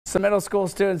Some middle school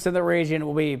students in the region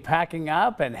will be packing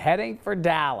up and heading for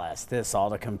Dallas. This all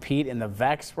to compete in the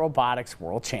VEX Robotics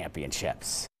World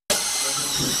Championships.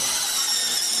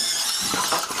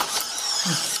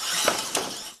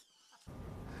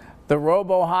 The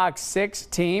RoboHawks 6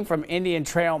 team from Indian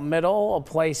Trail Middle will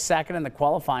place second in the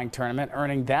qualifying tournament,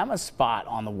 earning them a spot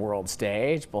on the world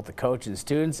stage. Both the coach and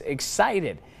students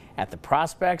excited at the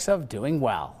prospects of doing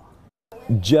well.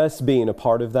 Just being a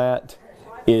part of that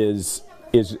is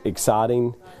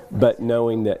exciting, but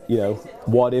knowing that,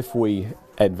 what if we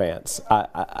advance?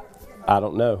 I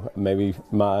don't know. Maybe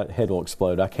my head will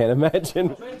explode. I can't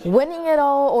imagine. Winning it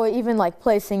all, or even like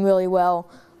placing really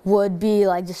well, would be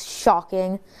like just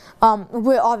shocking.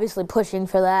 We're obviously pushing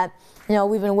for that.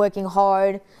 We've been working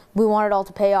hard. We want it all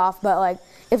to pay off, but like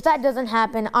if that doesn't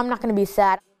happen, I'm not going to be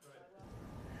sad.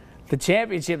 The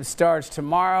championship starts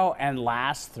tomorrow and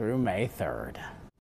lasts through May 3rd.